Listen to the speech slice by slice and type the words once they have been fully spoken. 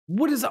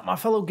What is up, my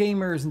fellow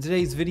gamers? In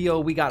today's video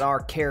we got our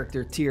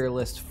character tier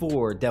list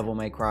for Devil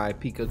May Cry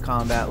Pika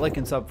Combat. Like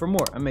and sub for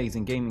more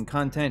amazing gaming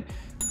content.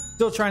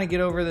 Still trying to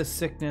get over this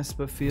sickness,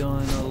 but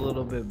feeling a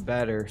little bit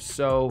better.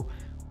 So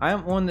I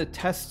am on the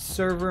test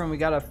server and we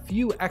got a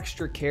few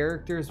extra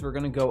characters we're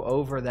going to go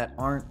over that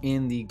aren't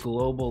in the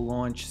global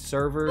launch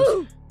servers.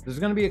 Woo! There's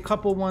going to be a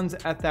couple ones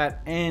at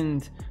that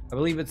end. I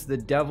believe it's the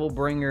Devil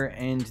Bringer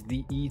and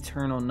the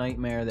Eternal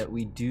Nightmare that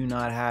we do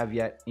not have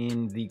yet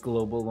in the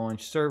global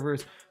launch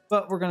servers,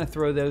 but we're going to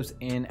throw those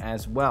in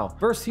as well.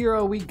 First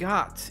hero we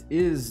got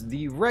is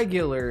the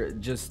regular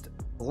just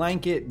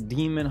blanket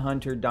demon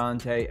hunter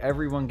Dante.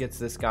 Everyone gets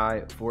this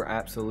guy for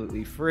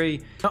absolutely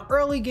free. Now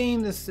early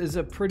game, this is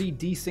a pretty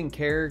decent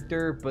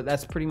character, but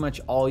that's pretty much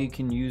all you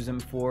can use him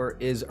for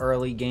is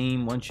early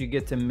game. Once you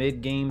get to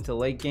mid game to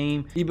late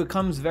game, he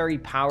becomes very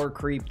power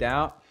creeped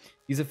out.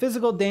 He's a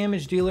physical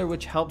damage dealer,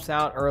 which helps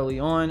out early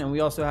on, and we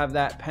also have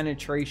that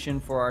penetration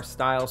for our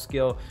style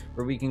skill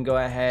where we can go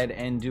ahead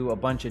and do a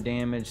bunch of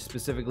damage,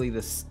 specifically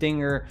the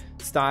stinger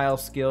style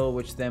skill,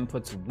 which then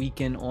puts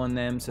weaken on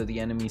them so the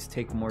enemies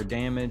take more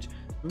damage.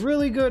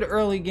 Really good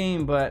early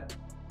game, but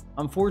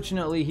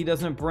unfortunately he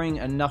doesn't bring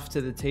enough to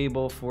the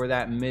table for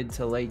that mid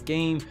to late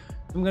game.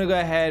 I'm gonna go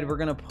ahead, we're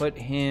gonna put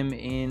him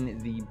in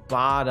the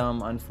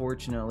bottom,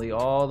 unfortunately,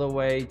 all the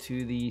way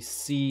to the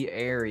C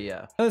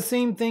area. Now, the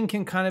same thing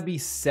can kind of be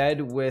said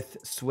with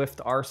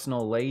Swift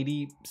Arsenal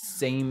Lady.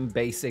 Same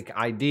basic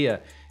idea.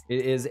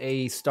 It is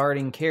a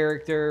starting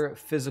character,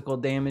 physical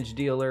damage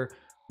dealer,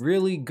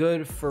 really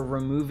good for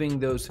removing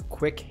those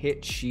quick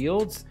hit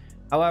shields.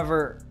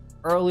 However,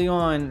 early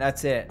on,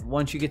 that's it.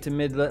 Once you get to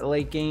mid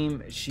late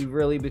game, she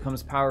really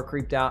becomes power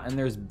creeped out, and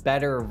there's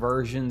better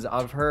versions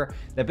of her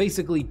that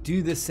basically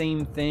do the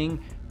same thing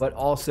but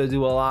also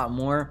do a lot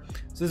more.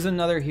 So this is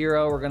another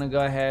hero. We're gonna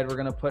go ahead, we're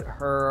gonna put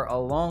her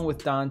along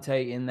with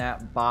Dante in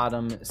that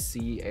bottom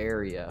C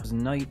area.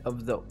 Knight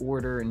of the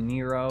Order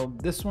Nero.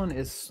 This one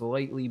is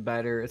slightly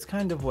better. It's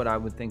kind of what I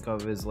would think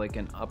of as like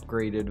an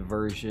upgraded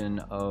version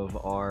of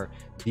our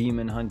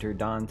demon hunter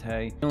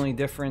Dante. The only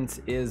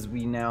difference is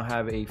we now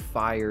have a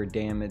fire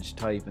damage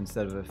type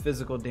instead of a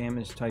physical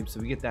damage type, so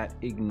we get that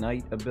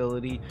ignite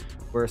ability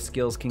where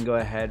skills can go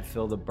ahead,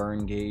 fill the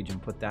burn gauge,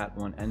 and put that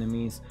on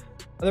enemies.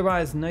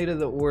 Otherwise, Knight of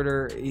the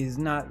Order is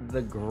not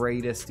the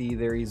greatest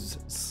either. He's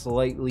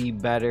slightly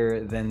better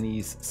than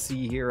these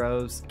C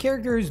heroes.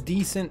 Character is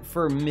decent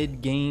for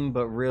mid game,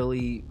 but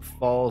really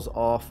falls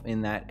off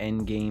in that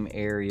end game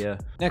area.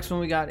 Next one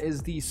we got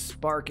is the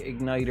Spark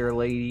Igniter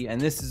Lady, and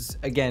this is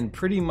again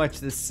pretty much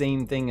the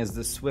same thing as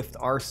the Swift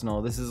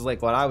Arsenal. This is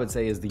like what I would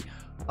say is the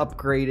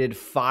upgraded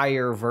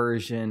fire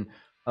version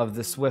of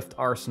the Swift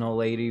Arsenal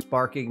Lady.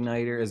 Spark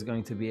Igniter is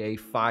going to be a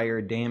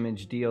fire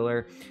damage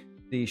dealer.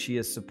 She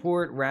is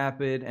support,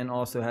 rapid, and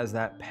also has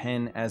that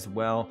pen as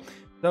well.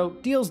 So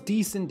deals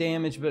decent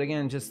damage, but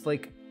again, just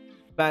like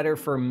better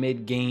for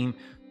mid game.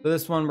 So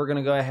this one, we're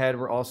gonna go ahead,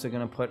 we're also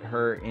gonna put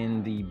her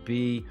in the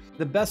B.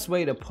 The best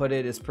way to put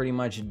it is pretty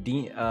much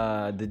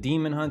the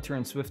Demon Hunter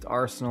and Swift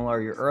Arsenal are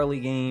your early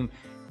game,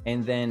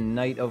 and then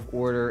Knight of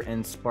Order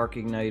and Spark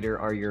Igniter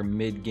are your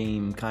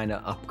mid-game kind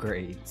of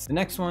upgrades. The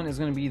next one is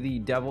going to be the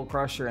Devil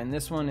Crusher, and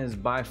this one is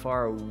by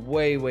far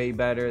way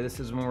better. This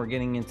is when we're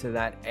getting into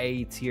that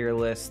A tier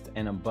list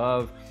and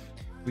above.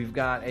 We've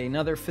got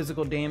another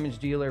physical damage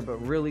dealer, but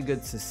really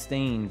good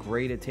sustain,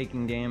 great at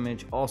taking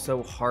damage,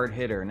 also hard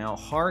hitter. Now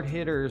hard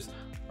hitters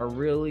are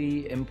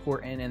really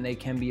important and they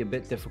can be a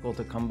bit difficult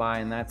to come by,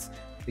 and that's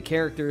the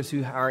characters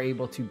who are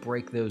able to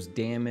break those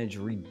damage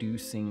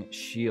reducing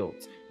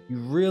shields. You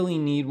really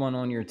need one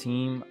on your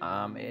team.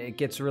 It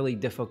gets really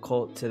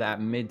difficult to that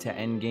mid to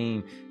end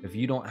game if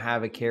you don't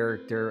have a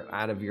character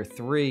out of your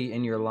 3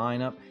 in your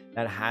lineup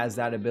that has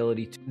that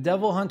ability. The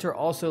Devil Hunter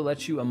also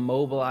lets you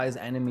immobilize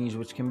enemies,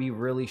 which can be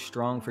really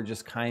strong for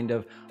just kind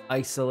of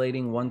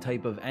isolating one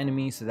type of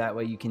enemy, so that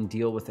way you can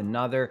deal with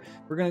another.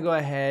 We're gonna go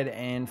ahead,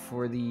 and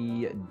for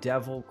the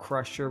Devil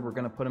Crusher, we're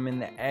gonna put him in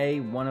the A,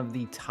 one of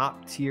the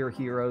top tier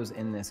heroes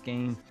in this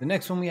game. The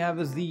next one we have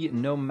is the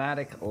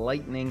Nomadic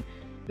Lightning.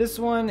 This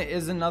one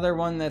is another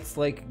one that's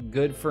like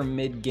good for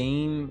mid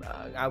game.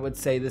 I would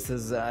say this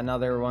is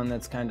another one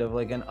that's kind of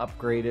like an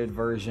upgraded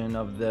version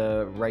of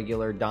the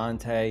regular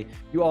Dante.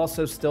 You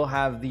also still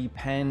have the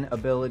pen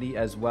ability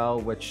as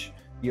well, which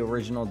the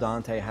original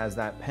Dante has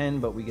that pen,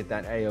 but we get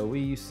that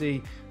AoE you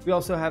see. We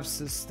also have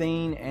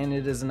sustain, and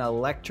it is an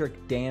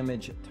electric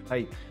damage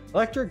type.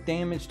 Electric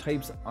damage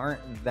types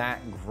aren't that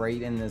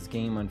great in this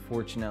game,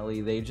 unfortunately.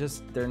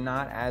 They're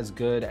not as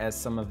good as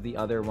some of the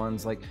other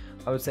ones. Like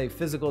I would say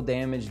physical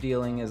damage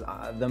dealing is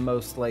the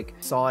most like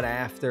sought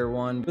after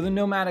one. For the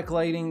Nomadic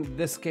Lighting,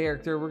 this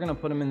character, we're gonna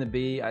put him in the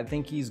B. I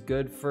think he's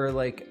good for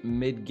like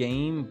mid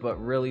game,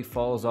 but really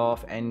falls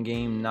off end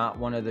game. Not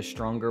one of the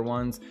stronger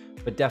ones,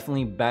 but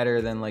definitely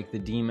better than like the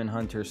Demon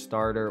Hunter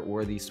starter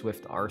or the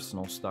Swift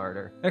Arsenal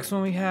starter. Next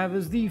one we have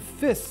is the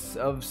Fists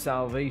of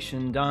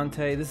Salvation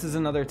Dante. This is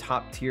another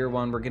top tier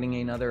one. We're getting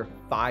another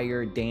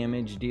fire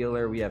damage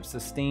dealer. We have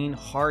sustain,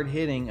 hard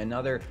hitting,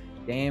 another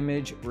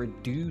damage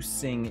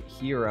reducing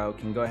hero,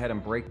 can go ahead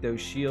and break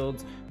those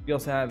shields. We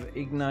also have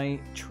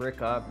ignite,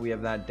 trick up, we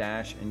have that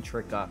dash and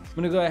trick up. I'm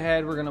gonna go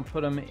ahead, we're gonna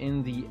put them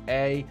in the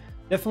A.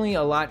 Definitely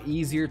a lot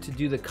easier to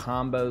do the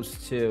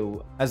combos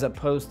too, as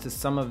opposed to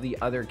some of the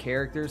other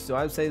characters. So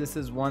I would say this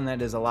is one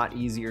that is a lot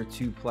easier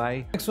to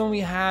play. Next one we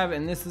have,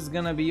 and this is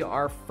gonna be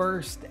our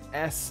first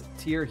S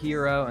tier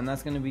hero, and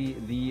that's gonna be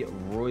the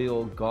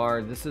Royal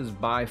Guard. This is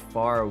by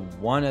far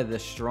one of the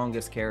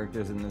strongest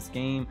characters in this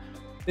game.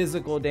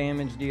 Physical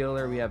damage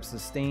dealer, we have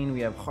sustain, we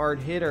have hard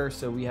hitter,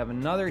 so we have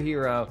another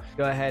hero.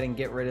 Go ahead and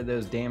get rid of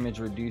those damage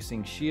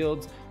reducing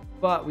shields.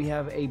 But we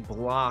have a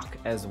block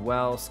as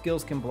well.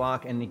 Skills can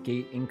block and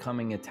negate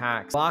incoming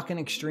attacks. Block and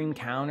extreme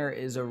counter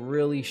is a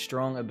really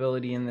strong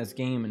ability in this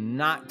game.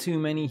 Not too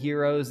many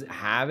heroes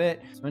have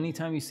it. So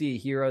anytime you see a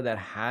hero that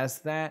has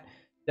that,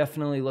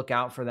 definitely look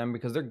out for them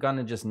because they're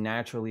gonna just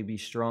naturally be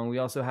strong. We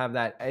also have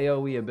that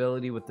AoE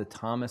ability with the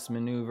Thomas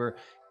maneuver.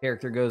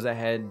 Character goes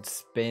ahead,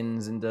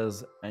 spins and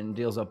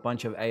deals a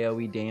bunch of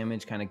AoE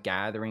damage, kind of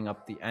gathering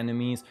up the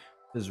enemies.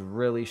 This is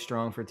really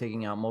strong for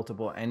taking out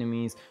multiple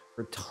enemies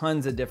for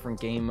tons of different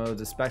game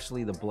modes,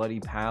 especially the Bloody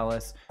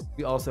Palace.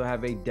 We also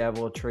have a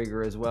devil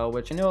trigger as well,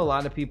 which I know a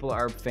lot of people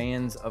are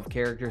fans of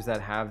characters that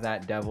have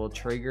that devil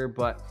trigger,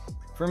 but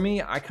for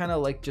me, I kind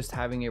of like just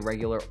having a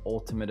regular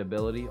ultimate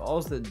ability.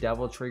 All the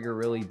devil trigger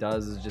really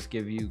does is just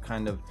give you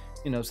kind of,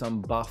 you know,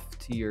 some buff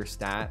to your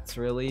stats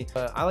really.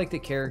 But I like the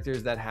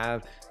characters that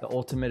have the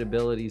ultimate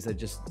abilities that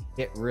just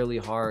hit really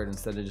hard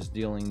instead of just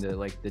dealing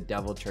the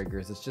devil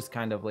triggers. It's just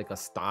kind of like a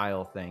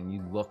style thing.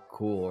 You look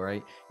cool,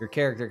 right? Your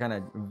character kind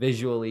of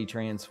visually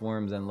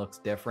transforms and looks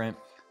different.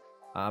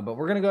 But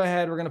we're gonna go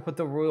ahead, we're gonna put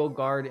the Royal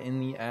Guard in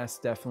the S.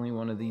 Definitely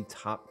one of the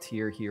top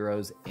tier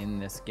heroes in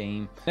this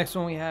game. Next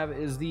one we have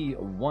is the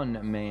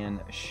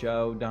one-man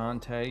show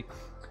Dante.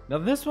 Now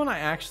this one I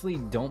actually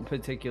don't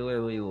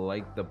particularly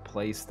like the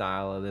play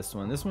style of this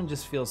one. This one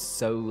just feels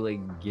so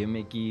like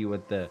gimmicky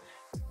with the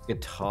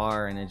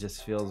guitar, and it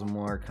just feels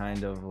more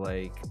kind of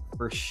like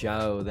for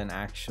show than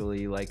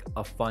actually like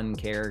a fun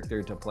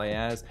character to play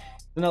as.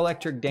 An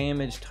electric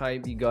damage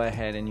type, you go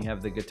ahead and you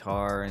have the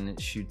guitar and it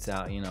shoots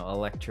out, you know,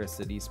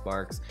 electricity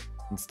sparks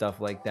and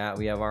stuff like that.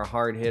 We have our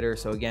hard hitter,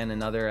 so again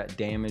another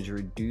damage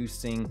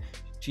reducing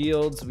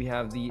shields. We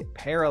have the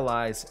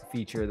paralyze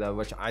feature though,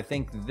 which I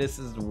think this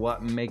is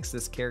what makes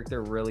this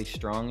character really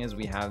strong, is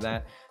we have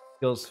that.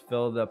 Skills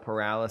fill the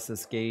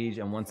paralysis gauge,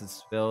 and once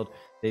it's filled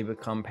they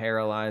become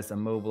paralyzed,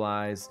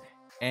 immobilized,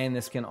 and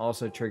this can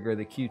also trigger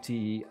the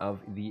QTE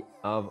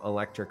of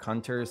electric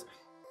hunters.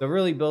 So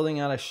really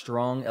building out a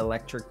strong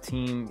electric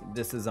team,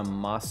 this is a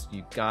must.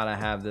 You gotta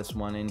have this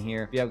one in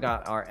here. We have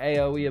got our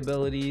AoE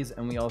abilities,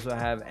 and we also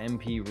have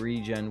MP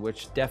regen,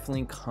 which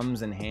definitely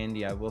comes in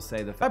handy. I will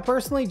say I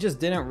personally just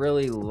didn't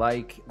really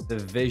like the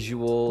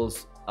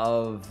visuals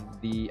of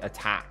the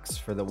attacks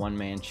for the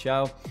one-man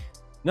show.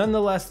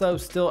 Nonetheless though,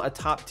 still a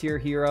top tier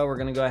hero. We're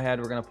gonna go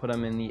ahead, we're gonna put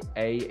him in the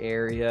A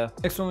area.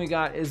 Next one we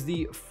got is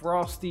the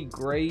Frosty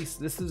Grace.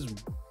 This is,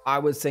 I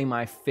would say,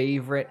 my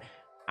favorite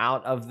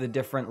out of the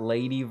different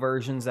lady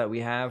versions that we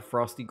have.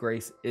 Frosty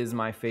Grace is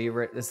my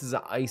favorite. This is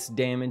an ice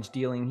damage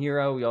dealing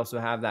hero. We also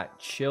have that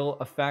chill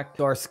effect.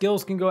 So our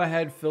skills can go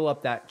ahead, fill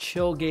up that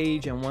chill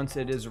gauge, and once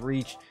it is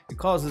reached, it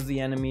causes the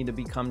enemy to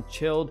become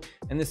chilled,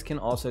 and this can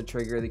also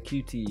trigger the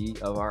QTE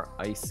of our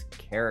ice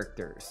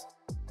characters.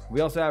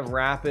 We also have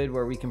rapid,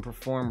 where we can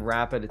perform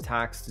rapid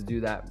attacks to do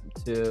that,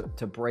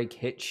 to break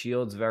hit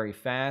shields very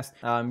fast.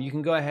 You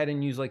can go ahead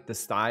and use like the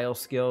style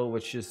skill,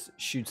 which just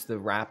shoots the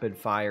rapid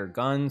fire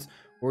guns,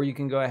 or you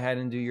can go ahead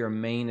and do your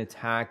main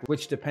attack,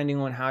 which depending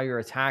on how you're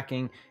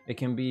attacking, it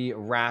can be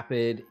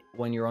rapid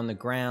when you're on the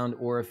ground,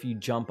 or if you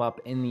jump up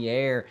in the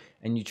air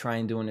and you try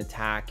and do an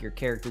attack, your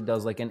character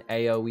does like an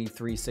AoE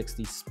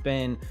 360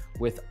 spin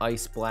with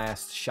ice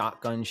blast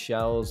shotgun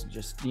shells,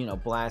 just, you know,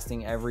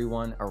 blasting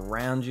everyone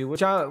around you,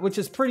 which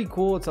is pretty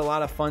cool. It's a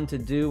lot of fun to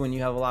do when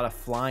you have a lot of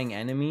flying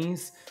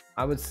enemies.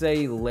 I would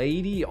say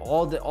Lady,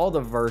 all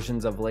the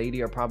versions of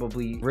Lady are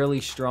probably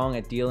really strong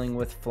at dealing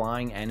with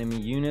flying enemy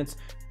units,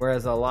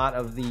 whereas a lot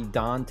of the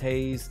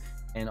Dantes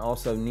and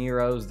also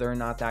Neros, they're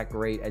not that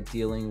great at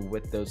dealing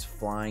with those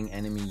flying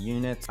enemy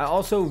units. I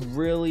also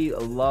really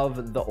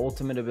love the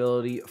ultimate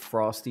ability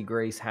Frosty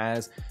Grace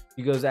has.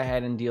 She goes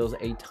ahead and deals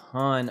a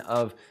ton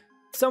of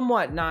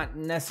somewhat, not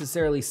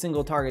necessarily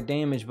single target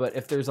damage, but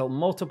if there's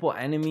multiple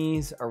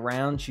enemies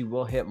around, she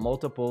will hit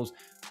multiples,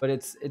 but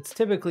it's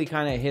typically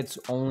kind of hits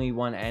only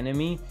one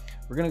enemy.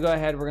 We're gonna go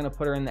ahead, we're gonna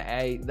put her in the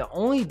A. The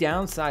only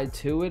downside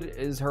to it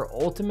is her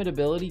ultimate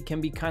ability can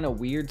be kind of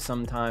weird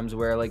sometimes,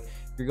 where like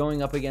you're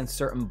going up against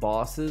certain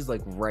bosses,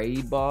 like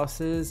raid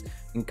bosses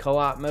in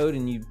co-op mode,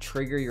 and you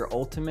trigger your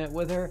ultimate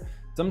with her.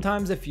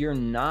 Sometimes if you're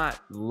not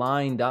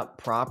lined up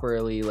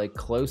properly, like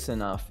close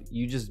enough,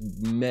 you just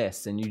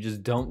miss and you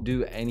just don't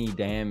do any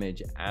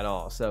damage at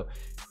all. So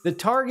the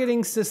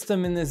targeting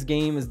system in this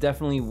game is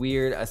definitely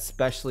weird,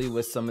 especially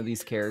with some of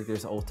these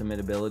characters'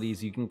 ultimate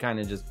abilities. You can kind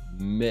of just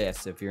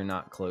miss if you're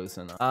not close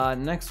enough.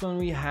 Next one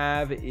we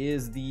have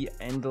is the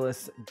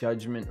Endless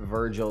Judgment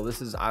Vergil.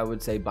 This is, I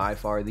would say, by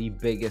far the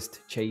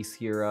biggest chase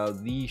hero,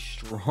 the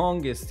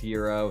strongest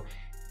hero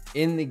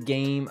in the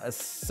game,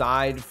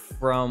 aside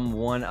from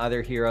one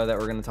other hero that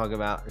we're going to talk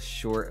about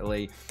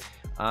shortly.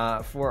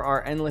 For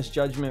our Endless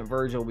Judgment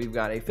Vergil, we've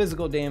got a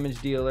physical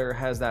damage dealer,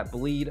 has that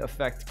bleed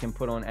effect, can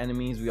put on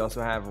enemies. We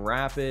also have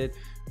rapid.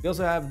 We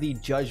also have the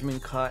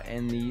Judgment Cut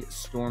and the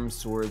Storm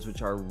Swords,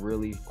 which are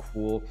really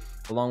cool,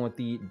 along with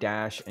the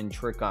dash and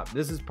trick up.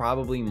 This is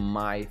probably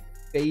my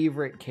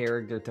favorite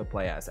character to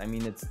play as. I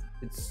mean, it's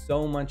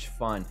so much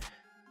fun.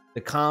 The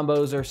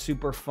combos are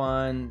super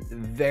fun,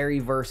 very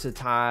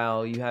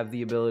versatile. You have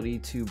the ability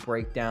to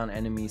break down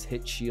enemies'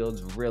 hit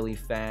shields really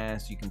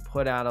fast. You can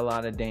put out a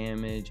lot of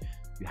damage.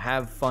 You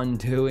have fun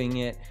doing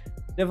it.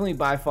 Definitely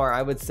by far,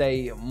 I would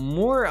say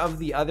more of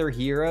the other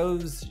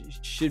heroes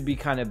should be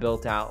kind of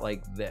built out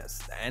like this.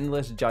 The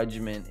Endless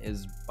Judgment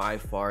is by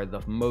far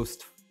the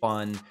most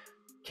fun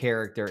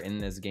character in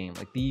this game,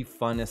 like the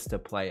funnest to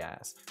play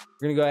as.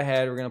 We're gonna go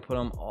ahead, we're gonna put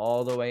them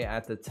all the way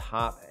at the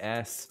top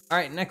S. All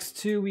right, next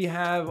two we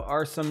have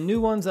are some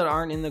new ones that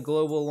aren't in the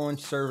global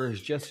launch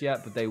servers just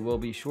yet, but they will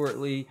be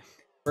shortly.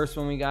 First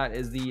one we got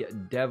is the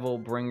Devil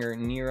Bringer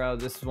Nero.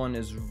 This one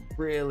is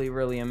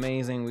really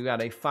amazing. We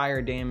got a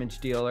fire damage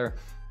dealer,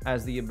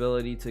 has the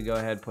ability to go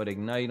ahead, put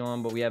ignite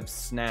on, but we have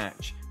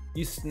snatch.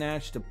 Use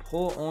snatch to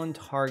pull on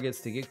targets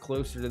to get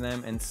closer to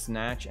them and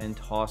snatch and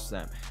toss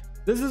them.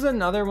 This is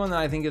another one that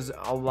I think is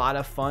a lot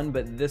of fun,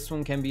 but this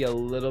one can be a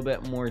little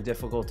bit more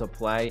difficult to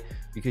play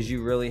because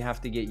you really have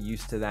to get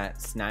used to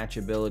that snatch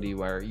ability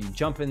where you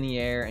jump in the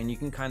air and you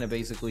can kind of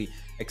basically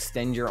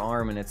extend your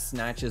arm and it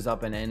snatches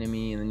up an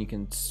enemy, and then you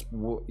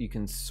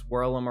can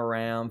swirl them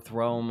around,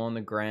 throw them on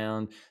the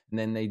ground, and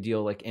then they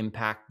deal like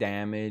impact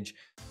damage.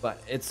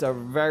 But it's a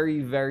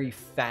very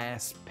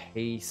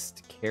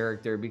fast-paced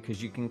character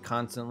because you can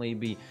constantly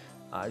be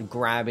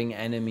grabbing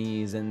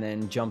enemies and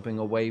then jumping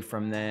away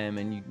from them,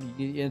 and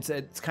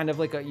it's kind of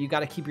like you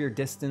got to keep your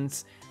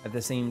distance at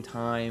the same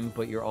time,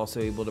 but you're also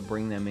able to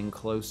bring them in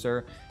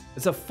closer.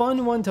 It's a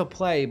fun one to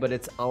play, but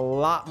it's a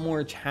lot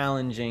more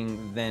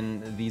challenging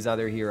than these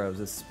other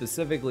heroes,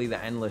 specifically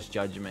the Endless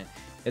Judgment.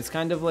 It's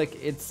kind of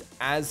like it's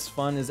as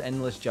fun as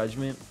Endless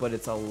Judgment, but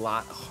it's a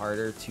lot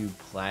harder to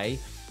play.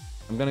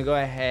 I'm gonna go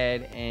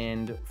ahead,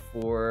 and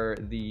for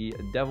the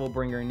Devil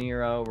Bringer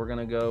Nero, we're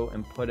gonna go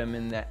and put him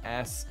in the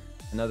S,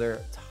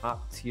 another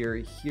top tier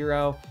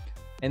hero.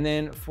 And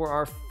then for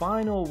our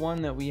final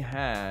one that we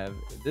have,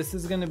 this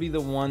is going to be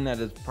the one that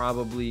is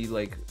probably,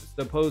 like,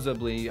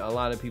 supposedly a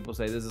lot of people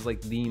say this is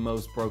like the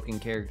most broken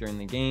character in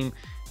the game.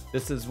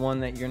 This is one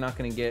that you're not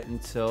going to get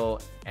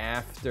until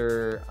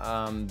after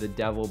the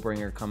Devil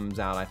Bringer comes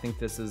out. I think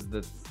this is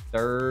the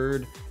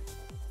third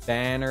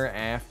banner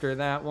after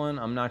that one.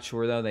 I'm not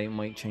sure though, they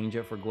might change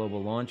it for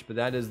global launch, but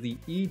that is the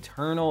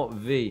Eternal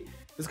V.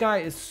 This guy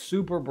is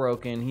super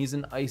broken. He's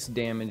an ice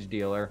damage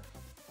dealer.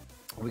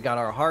 We got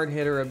our hard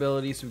hitter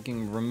ability, so we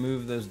can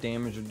remove those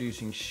damage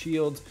reducing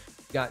shields.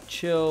 We've got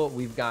chill,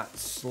 we've got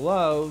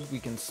slow, we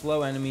can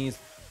slow enemies,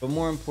 but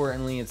more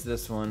importantly, it's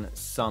this one,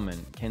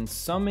 summon. Can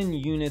summon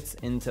units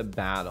into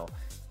battle.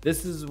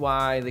 This is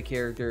why the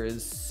character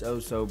is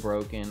so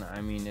broken.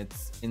 I mean,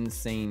 it's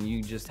insane.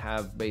 You just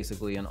have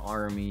basically an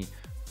army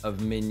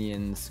of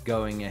minions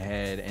going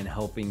ahead and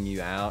helping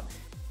you out,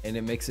 and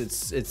it makes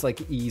it's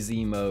like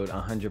easy mode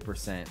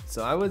 100%.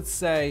 So I would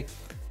say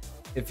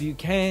if you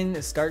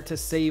can start to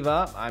save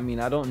up. I mean,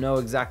 I don't know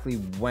exactly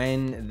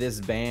when this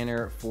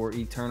banner for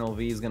Eternal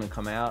V is going to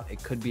come out.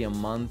 It could be a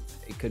month,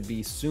 it could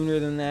be sooner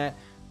than that.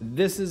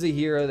 This is a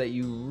hero that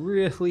you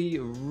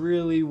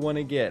really want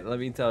to get. Let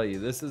me tell you,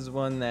 this is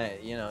one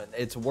that, you know,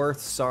 it's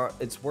worth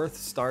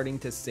starting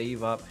to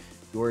save up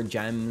your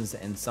gems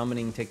and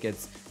summoning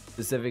tickets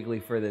specifically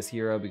for this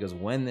hero, because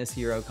when this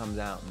hero comes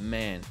out,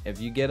 man,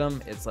 if you get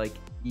them, it's like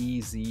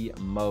easy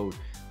mode.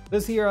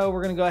 This hero,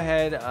 we're gonna go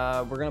ahead,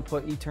 we're gonna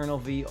put Eternal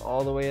V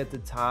all the way at the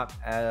top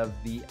of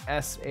the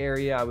S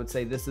area. I would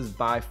say this is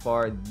by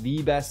far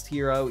the best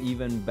hero,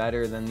 even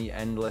better than the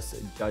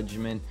Endless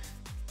Judgment.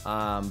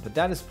 But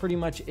that is pretty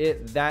much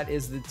it. That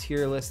is the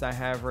tier list I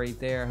have right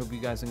there. I hope you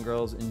guys and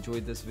girls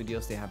enjoyed this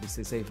video. Stay happy,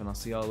 stay safe, and I'll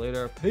see y'all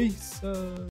later. Peace.